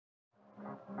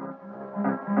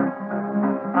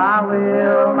I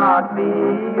will not be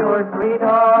your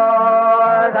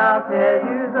sweetheart, I'll tell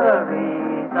you the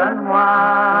reason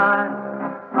why.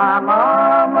 My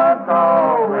mama's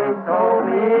always told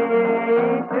me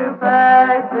to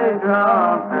pass the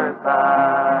drunkard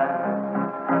by.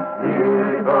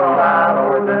 Beautiful out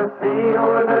o'er the sea,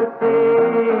 o'er the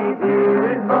sea,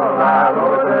 beautiful out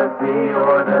o'er the sea,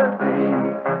 o'er the sea,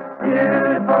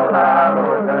 beautiful out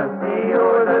o'er the sea,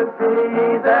 o'er the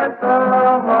sea, there's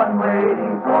someone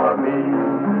waiting for me.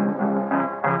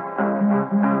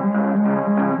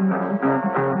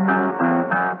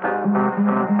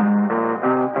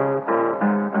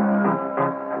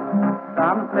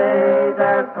 Some say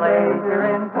there's pleasure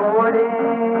in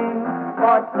courting,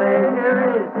 what pleasure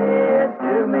is it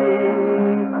to me?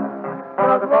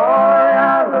 For the boy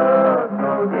I love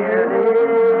so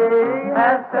dearly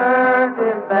has turned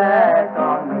his back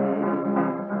on me.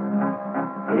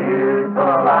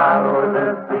 Beautiful out o'er the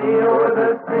sea, o'er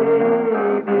the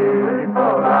sea,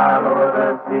 beautiful out o'er the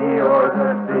sea, o'er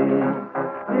the sea,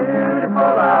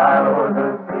 beautiful out o'er the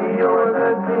sea, o'er the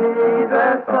sea,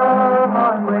 there's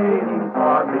someone waiting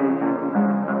for me.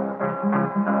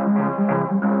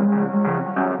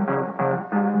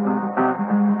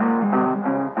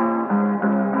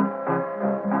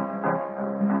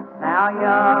 Now,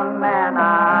 young man,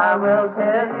 I will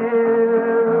tell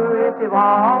you, if you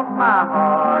want my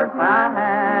heart, my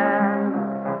hand,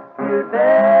 you'd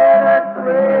better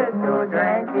quit your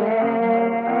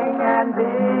drinking and be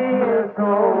a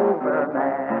sober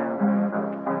man.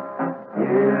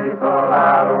 Beautiful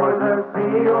out o'er the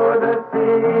sea, o'er the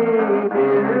sea,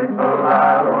 beautiful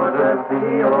out o'er the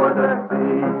sea, o'er the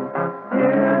sea,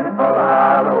 beautiful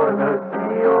out o'er the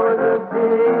sea, o'er the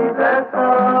sea, there's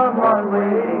someone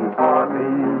waiting for me.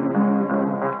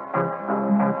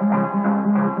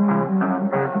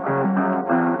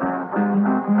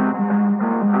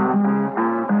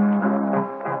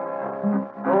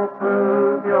 Go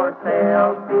prove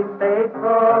yourself, be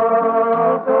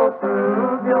faithful, go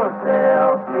prove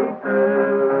yourself, be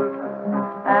true,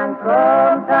 and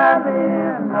sometime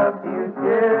in the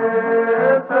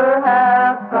future,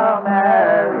 perhaps I'll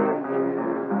marry you.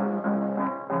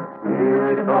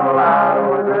 Beautiful out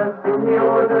o'er the sea,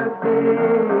 o'er the sea,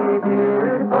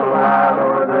 beautiful out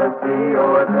o'er the sea,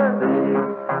 o'er the sea,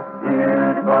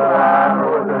 beautiful out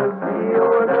o'er the sea,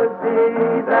 o'er the sea,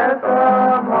 there's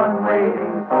someone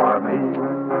waiting for me.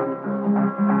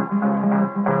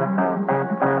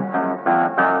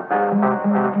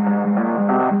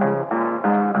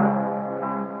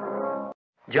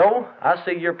 Joe, I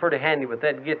see you're pretty handy with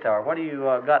that guitar. What do you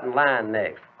got in line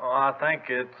next? Oh, I think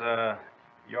it's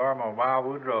You're My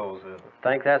Wildwood Rose.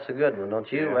 Think that's a good one,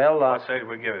 don't you? Yeah. Well, I say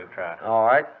we give it a try. all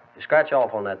right. Scratch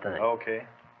off on that thing. Okay.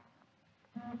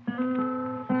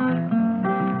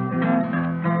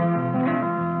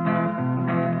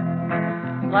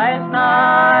 Last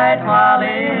night while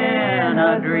in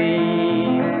a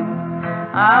dream,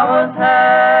 I was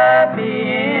happy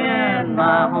in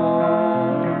my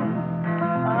home.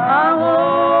 I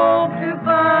woke to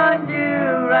find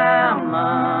you round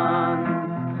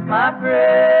my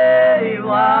pretty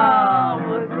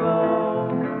wildwood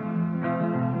rose.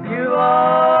 You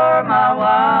are my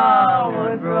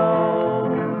wildwood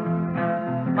rose,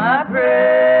 my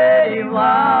pretty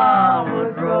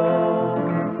wildwood rose.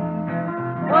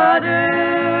 Why do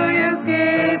you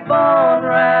keep on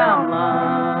round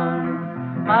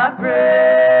my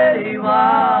pretty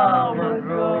wildwood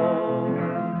rose?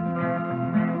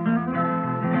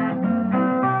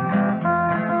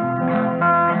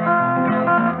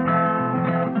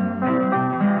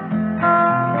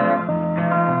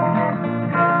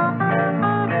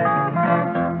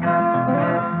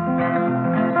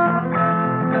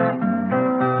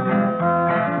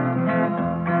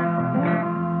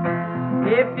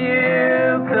 If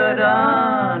you could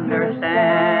understand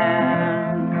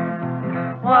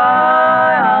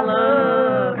why I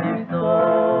love you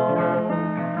so,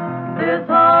 this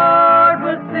heart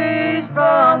would cease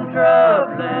from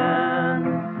troubling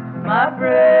my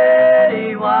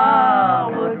pretty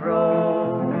wildwood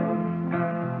rose.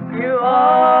 You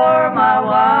are my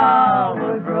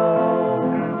wildwood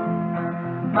rose,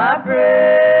 my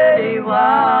pretty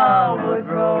wildwood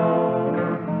rose.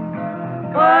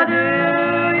 Why do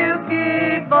you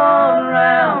keep on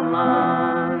round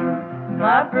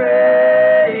my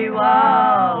pretty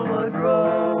wildwood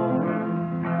rose?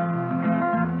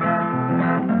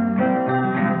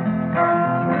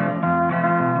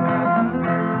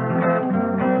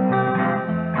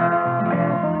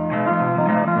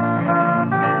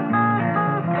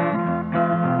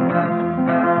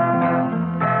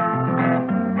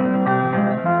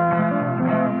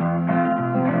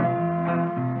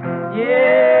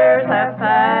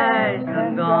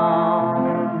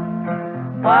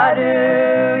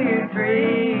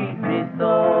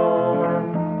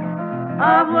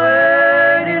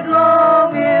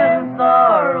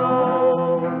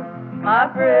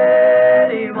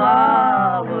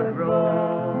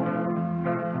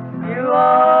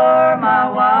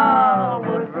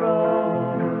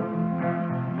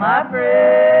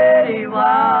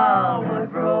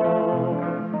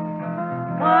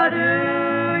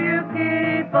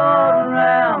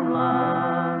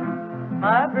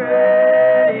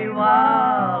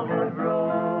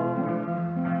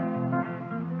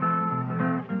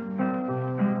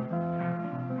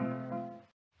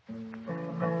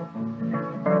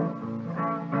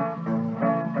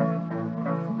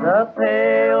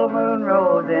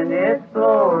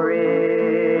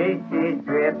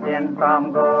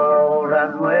 from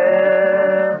Golden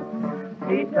West.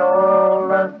 She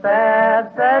told a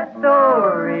sad, sad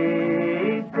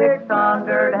story.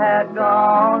 600 had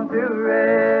gone to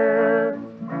rest.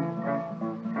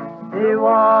 The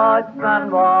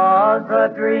watchman was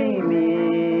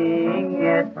a-dreaming,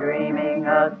 yet dreaming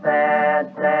a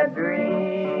sad, sad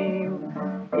dream.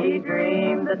 He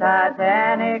dreamed the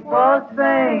Titanic was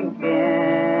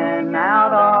sinking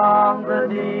out on the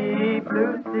deep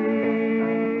blue sea.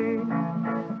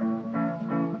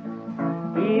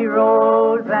 He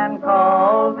rose and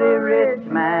called the rich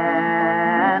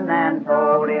man and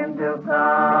told him to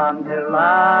come to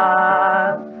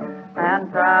life and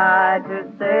try to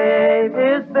save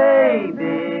his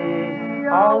baby,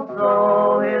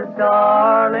 also his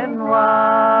darling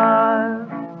wife.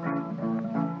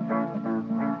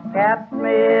 Cap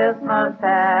Smith must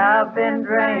have been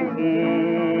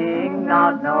drinking,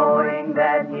 not knowing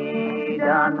that he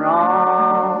done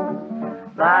wrong.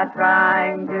 By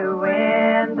trying to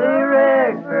win the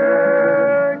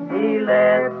record, he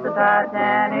let the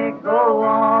Titanic go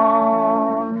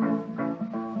on.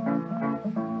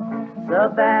 The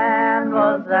band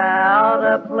was out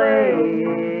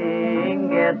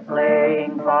a-playing, yet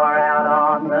playing far out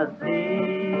on the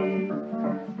sea.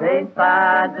 They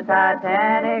spied the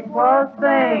Titanic was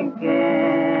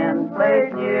sinking,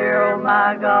 played "Dear, oh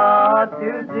my God,"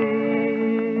 to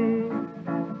thee.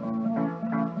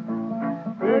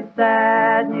 The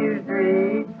sad news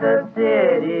reached the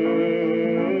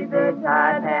city, the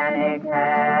Titanic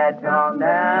had gone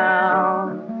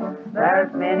down.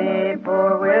 There's many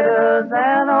poor widows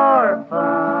and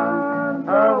orphans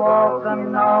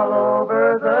a-walking all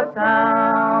over the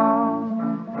town.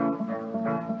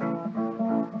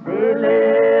 The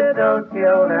little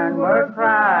children were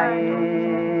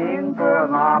crying, for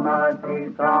Mama,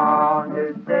 she's gone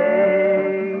to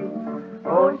stay.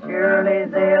 Oh, surely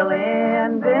they'll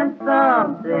invent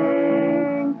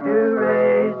something to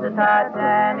raise the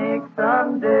Titanic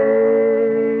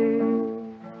someday.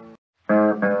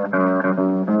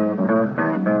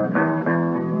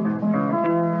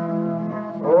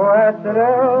 Oh, I sit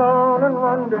alone and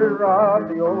wonder of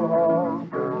the old home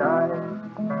tonight,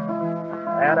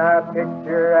 and I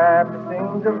picture happy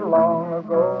scenes of long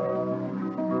ago,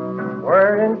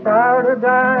 where in childhood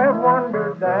I have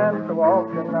wandered, danced,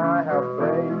 walked, and I have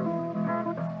played,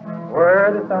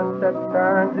 where the sunset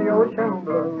turns the ocean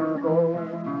blue to gold.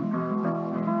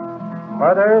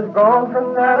 Mother's gone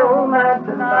from that old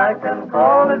mansion, I can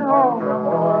call it home no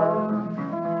more.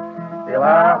 Still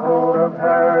I hold of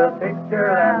her a picture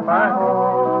and my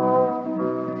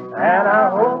home, and I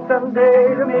hope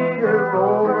someday to meet her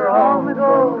over on the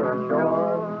golden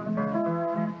shore,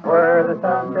 where the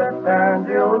sunset turns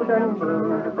the ocean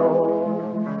blue to gold.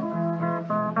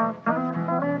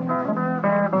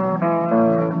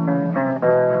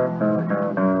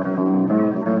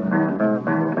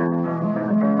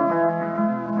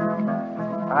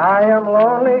 I am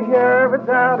lonely here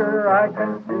without her, I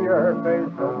can see her face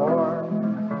no more.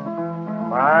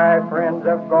 My friends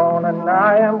have gone and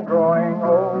I am growing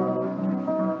old,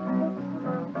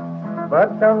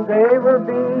 but someday we'll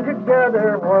be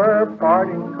together where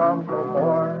parting comes no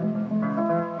more,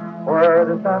 where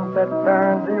the sunset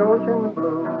turns the ocean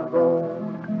blue to gold.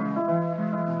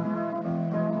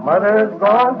 Mother's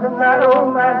gone from that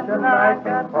old mansion, I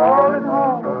can't call it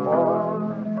home no more.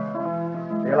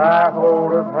 Still I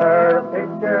hold of her a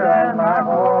picture and my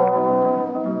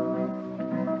home,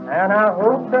 and I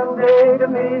hope someday to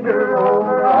meet her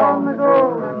over on the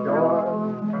golden shore,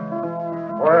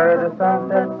 where the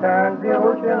sunset turns the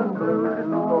ocean blue to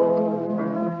gold.